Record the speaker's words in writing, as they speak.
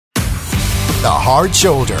The Hard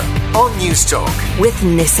Shoulder on News Talk. With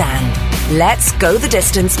Nissan. Let's go the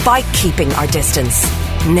distance by keeping our distance.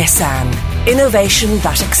 Nissan. Innovation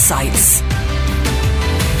that excites.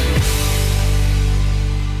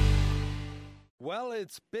 Well,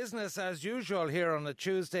 it's business as usual here on a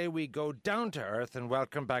Tuesday. We go down to earth and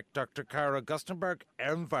welcome back Dr. Cara Augustenborg,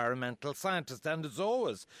 environmental scientist. And as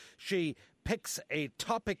always, she picks a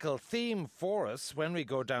topical theme for us when we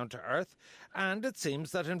go down to earth. And it seems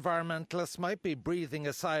that environmentalists might be breathing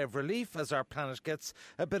a sigh of relief as our planet gets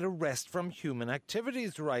a bit of rest from human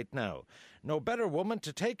activities right now. No better woman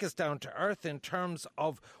to take us down to earth in terms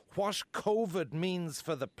of what COVID means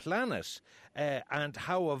for the planet and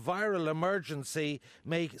how a viral emergency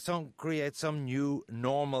may create some new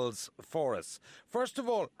normals for us. First of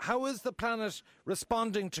all, how is the planet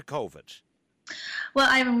responding to COVID? Well,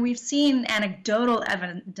 Ivan, we've seen anecdotal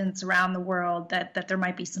evidence around the world that there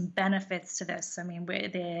might be some benefits to this. I mean,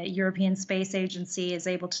 the European Space Agency is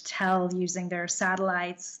able to tell using their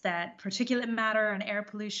satellites that particulate matter and air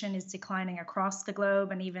pollution is declining across the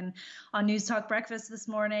globe. And even on News Talk Breakfast this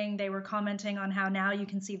morning, they were commenting on how now you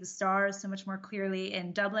can see the stars so much more clearly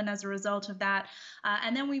in Dublin as a result of that.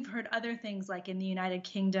 And then we've heard other things like in the United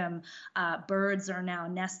Kingdom, birds are now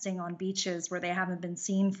nesting on beaches where they haven't been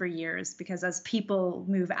seen for years because as people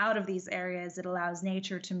move out of these areas, it allows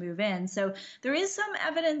nature to move in. So there is some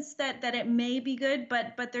evidence that it may be good,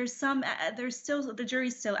 but there's still the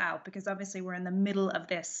jury's still out because obviously we're in the middle of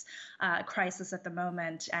this crisis at the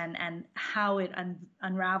moment, and how it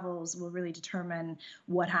unravels will really determine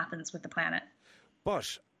what happens with the planet.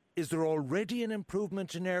 But is there already an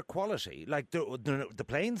improvement in air quality? Like the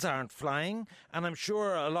planes aren't flying, and I'm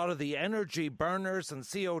sure a lot of the energy burners and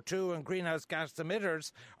CO2 and greenhouse gas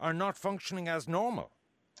emitters are not functioning as normal.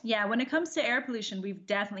 Yeah, when it comes to air pollution, we've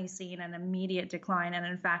definitely seen an immediate decline. And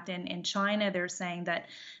in fact, in China, they're saying that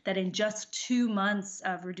in just 2 months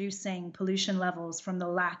of reducing pollution levels from the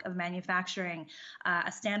lack of manufacturing,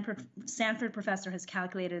 a Stanford professor has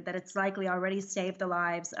calculated that it's likely already saved the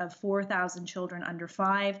lives of 4,000 children under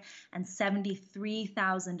 5 and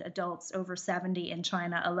 73,000 adults over 70 in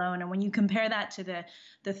China alone. And when you compare that to the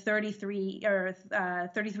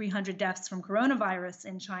 3,300 deaths from coronavirus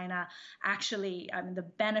in China, actually, I mean, the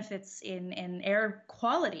benefits in air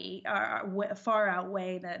quality far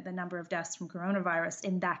outweigh the number of deaths from coronavirus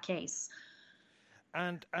in that case.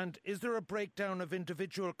 And is there a breakdown of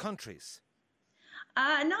individual countries?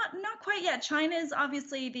 Not quite yet. China is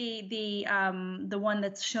obviously the one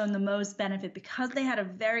that's shown the most benefit because they had a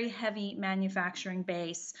very heavy manufacturing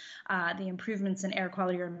base. The improvements in air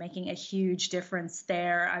quality are making a huge difference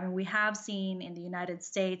there. I mean, we have seen in the United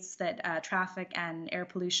States that traffic and air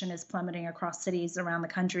pollution is plummeting across cities around the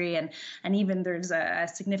country, and even there's a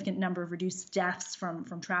significant number of reduced deaths from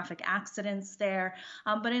traffic accidents there.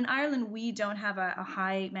 But in Ireland, we don't have a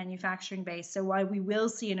high manufacturing base, so while we will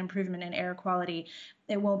see an improvement in air quality,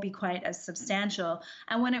 it won't be quite as substantial.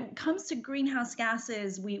 And when it comes to greenhouse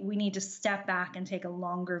gases, we need to step back and take a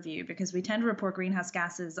longer view because we tend to report greenhouse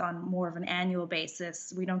gases on more of an annual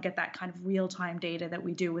basis. We don't get that kind of real-time data that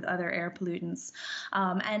we do with other air pollutants.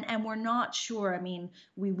 And we're not sure. I mean,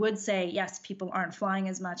 we would say, yes, people aren't flying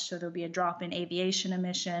as much, so there'll be a drop in aviation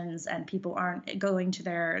emissions and people aren't going to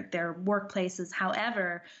their workplaces.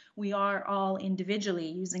 However, we are all individually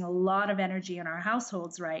using a lot of energy in our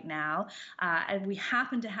households right now. And we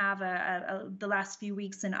happen to have the last few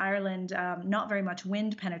weeks in Ireland, not very much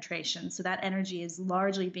wind penetration. So that energy is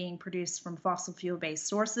largely being produced from fossil fuel-based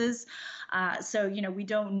sources. So, we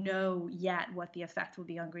don't know yet what the effect will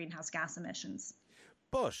be on greenhouse gas emissions.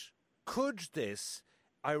 But could this,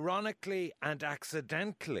 ironically and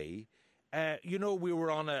accidentally, we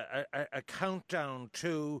were on a countdown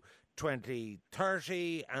to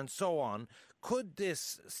 2030 and so on. Could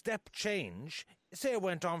this step change, say it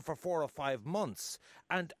went on for 4 or 5 months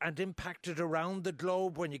and impacted around the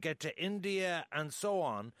globe when you get to India and so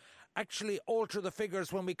on, actually alter the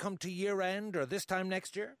figures when we come to year end or this time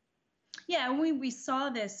next year? Yeah, we saw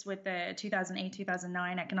this with the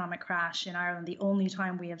 2008-2009 economic crash in Ireland. The only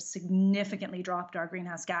time we have significantly dropped our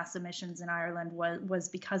greenhouse gas emissions in Ireland was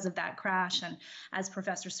because of that crash. And as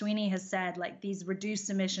Professor Sweeney has said, like these reduced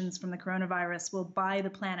emissions from the coronavirus will buy the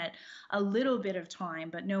planet a little bit of time,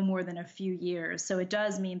 but no more than a few years. So it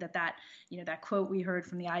does mean that quote we heard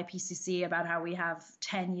from the IPCC about how we have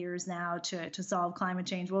 10 years now to solve climate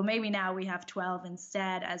change. Well, maybe now we have 12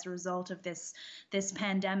 instead as a result of this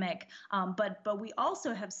pandemic. But we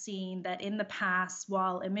also have seen that in the past,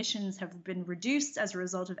 while emissions have been reduced as a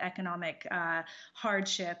result of economic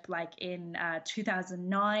hardship, like in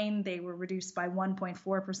 2009, they were reduced by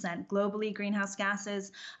 1.4% globally, greenhouse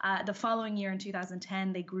gases. The following year in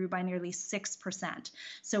 2010, they grew by nearly 6%.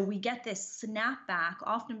 So we get this snapback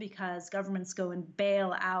often because governments go and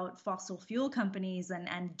bail out fossil fuel companies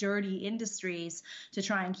and dirty industries to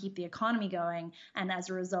try and keep the economy going. And as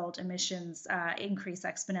a result, emissions increase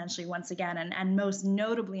exponentially once again. And most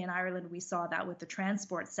notably in Ireland, we saw that with the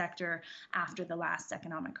transport sector after the last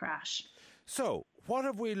economic crash. So, what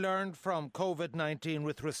have we learned from COVID-19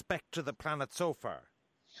 with respect to the planet so far?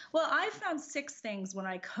 Well, I found 6 things when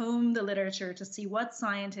I combed the literature to see what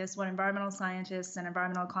scientists, what environmental scientists and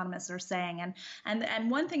environmental economists are saying. And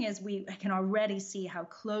one thing is we can already see how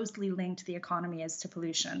closely linked the economy is to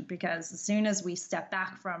pollution, because as soon as we step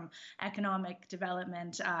back from economic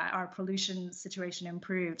development, our pollution situation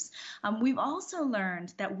improves. We've also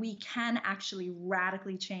learned that we can actually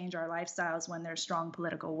radically change our lifestyles when there's strong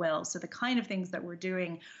political will. So the kind of things that we're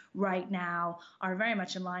doing right now are very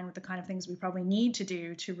much in line with the kind of things we probably need to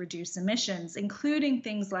do to reduce emissions, including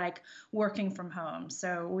things like working from home.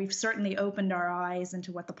 So we've certainly opened our eyes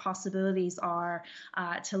into what the possibilities are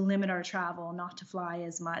to limit our travel, not to fly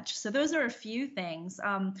as much. So those are a few things.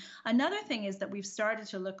 Another thing is that we've started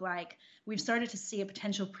to see a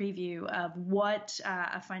potential preview of what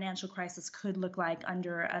a financial crisis could look like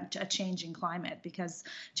under a changing climate, because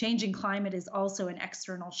changing climate is also an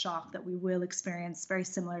external shock that we will experience, very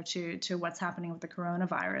similar to what's happening with the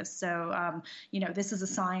coronavirus. So, this is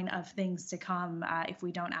a sign of things to come if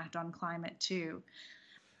we don't act on climate too.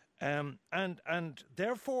 And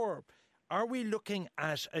therefore, are we looking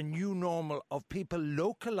at a new normal of people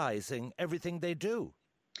localizing everything they do?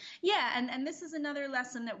 Yeah, and this is another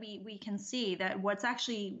lesson that we can see, that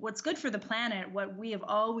what's good for the planet, what we have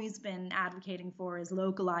always been advocating for is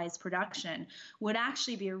localized production, would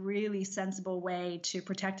actually be a really sensible way to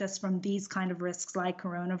protect us from these kind of risks like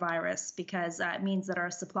coronavirus, because it means that our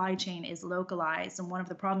supply chain is localized. And one of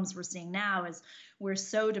the problems we're seeing now is we're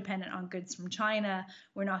so dependent on goods from China,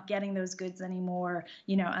 we're not getting those goods anymore,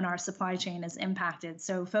 and our supply chain is impacted.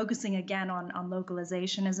 So focusing again on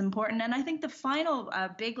localization is important. And I think the final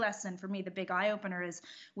big lesson for me, the big eye-opener, is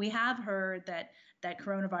we have heard that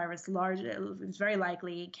coronavirus very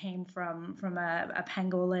likely came from a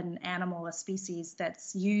pangolin animal, a species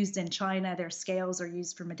that's used in China. Their scales are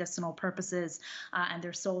used for medicinal purposes, and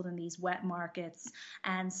they're sold in these wet markets.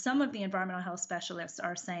 And some of the environmental health specialists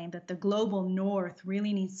are saying that the global north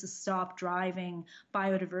really needs to stop driving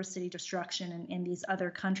biodiversity destruction in these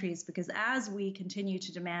other countries, because as we continue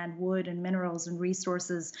to demand wood and minerals and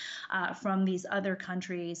resources from these other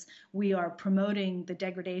countries, we are promoting the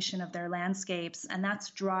degradation of their landscapes. And that's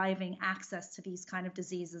driving access to these kind of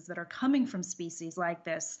diseases that are coming from species like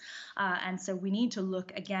this. And so we need to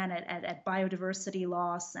look again at biodiversity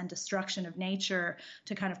loss and destruction of nature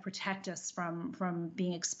to kind of protect us from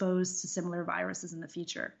being exposed to similar viruses in the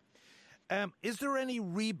future. Is there any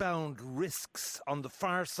rebound risks on the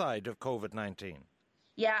far side of COVID-19?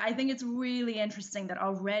 Yeah, I think it's really interesting that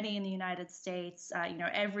already in the United States,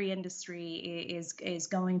 every industry is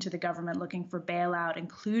going to the government looking for bailout,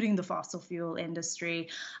 including the fossil fuel industry.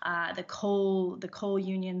 The coal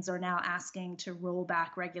unions are now asking to roll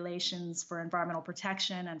back regulations for environmental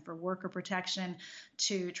protection and for worker protection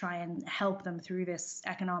to try and help them through this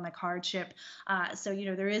economic hardship. So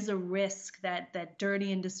there is a risk that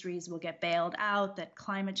dirty industries will get bailed out, that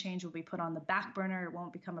climate change will be put on the back burner, it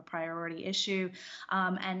won't become a priority issue.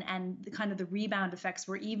 And the kind of the rebound effects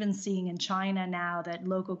we're even seeing in China now, that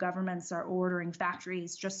local governments are ordering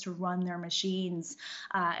factories just to run their machines,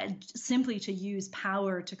 simply to use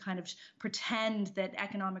power to kind of pretend that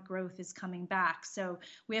economic growth is coming back. So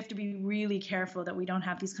we have to be really careful that we don't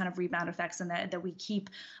have these kind of rebound effects, and that we keep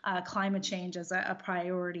climate change as a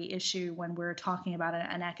priority issue when we're talking about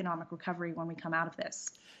an economic recovery when we come out of this.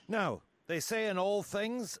 Now, they say in all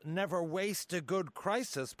things, never waste a good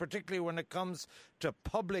crisis, particularly when it comes to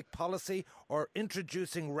public policy or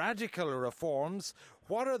introducing radical reforms.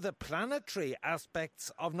 What are the planetary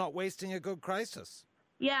aspects of not wasting a good crisis?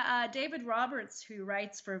 Yeah, David Roberts, who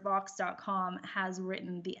writes for Vox.com, has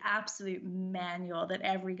written the absolute manual that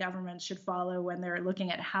every government should follow when they're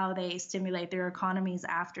looking at how they stimulate their economies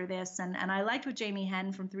after this. And I liked what Jamie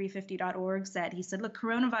Henn from 350.org said. He said, look,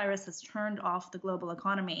 coronavirus has turned off the global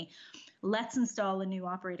economy, let's install a new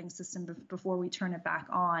operating system before we turn it back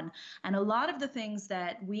on. And a lot of the things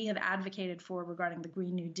that we have advocated for regarding the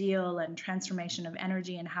Green New Deal and transformation of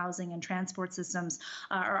energy and housing and transport systems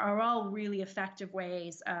are all really effective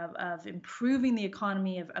ways of improving the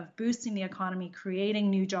economy, of boosting the economy, creating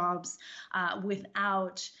new jobs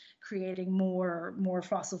without creating more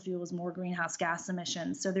fossil fuels, more greenhouse gas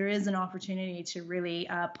emissions. So there is an opportunity to really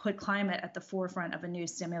put climate at the forefront of a new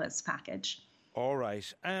stimulus package. All right.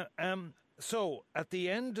 So at the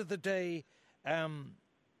end of the day,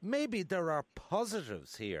 maybe there are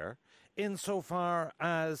positives here insofar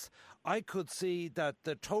as I could see that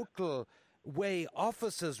the total way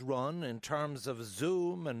offices run in terms of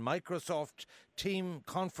Zoom and Microsoft Team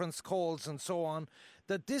conference calls and so on,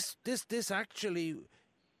 that this actually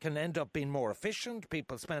can end up being more efficient.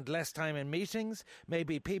 People spend less time in meetings.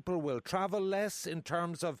 Maybe people will travel less in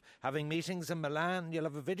terms of having meetings in Milan. You'll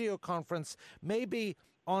have a video conference. Maybe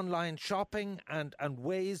online shopping and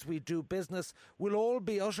ways we do business will all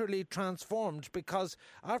be utterly transformed, because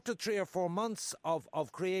after 3 or 4 months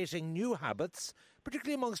of creating new habits,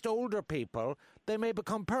 particularly amongst older people, they may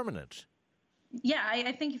become permanent. Yeah,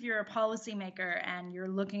 I think if you're a policymaker and you're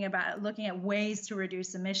looking at ways to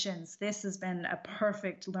reduce emissions, this has been a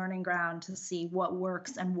perfect learning ground to see what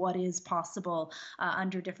works and what is possible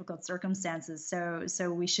under difficult circumstances.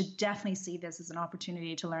 So we should definitely see this as an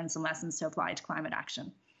opportunity to learn some lessons to apply to climate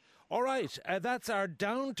action. All right, that's our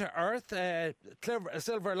down-to-earth,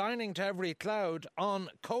 silver lining to every cloud on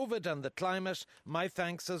COVID and the climate. My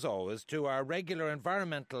thanks, as always, to our regular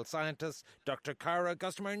environmental scientist, Dr. Cara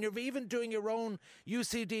Augustenborg. And you're even doing your own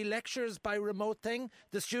UCD lectures by remote thing.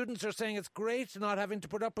 The students are saying it's great not having to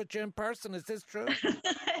put up with you in person. Is this true?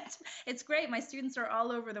 It's great. My students are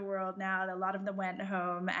all over the world now. A lot of them went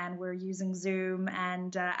home and we're using Zoom.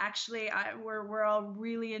 And actually, we're all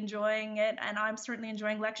really enjoying it. And I'm certainly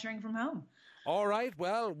enjoying lecturing from home. All right.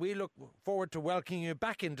 Well, we look forward to welcoming you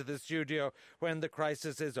back into the studio when the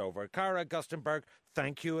crisis is over. Cara Augustenborg,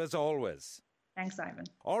 thank you as always. Thanks, Ivan.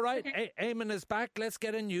 All right. Okay. Eamon is back. Let's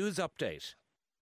get a news update.